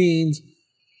into Teens.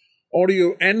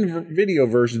 Audio and video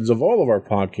versions of all of our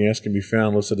podcasts can be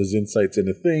found listed as Insights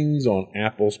into Things on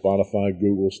Apple, Spotify,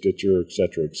 Google, Stitcher,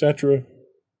 etc., etc.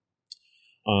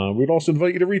 We'd also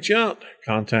invite you to reach out,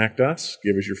 contact us,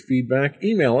 give us your feedback,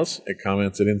 email us at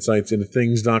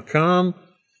comments@insightsintothings.com.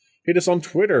 Hit us on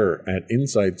Twitter at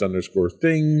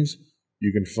insights_things.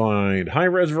 You can find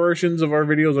high-res versions of our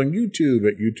videos on YouTube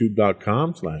at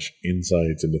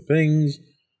youtube.com/insightsintothings.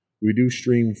 We do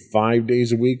stream 5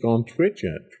 days a week on Twitch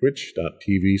at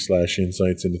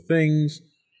twitch.tv/insightsintothings.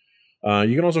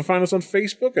 You can also find us on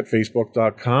Facebook at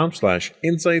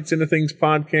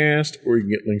facebook.com/insightsintothingspodcast, or you can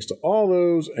get links to all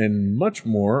those and much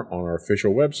more on our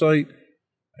official website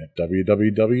at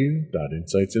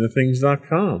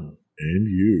www.insightsintothings.com. And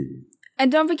you. And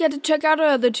don't forget to check out our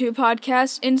other two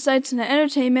podcasts, Insights into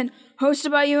Entertainment, hosted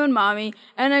by you and Mommy,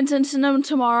 and Insights into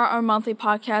Tomorrow, our monthly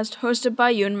podcast, hosted by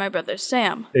you and my brother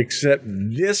Sam. Except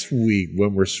this week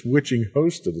when we're switching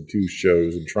hosts of the two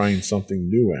shows and trying something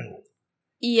new out.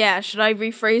 Yeah, should I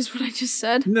rephrase what I just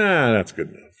said? Nah, that's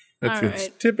good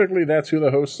enough. Typically, that's who the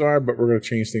hosts are, but we're going to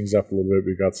change things up a little bit.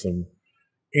 We've got some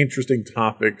interesting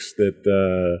topics that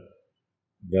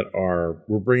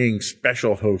we're bringing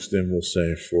special hosts in, we'll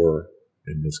say, for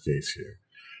in this case here.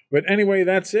 But anyway,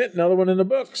 that's it. Another one in the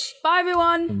books. Bye,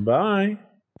 everyone. Bye.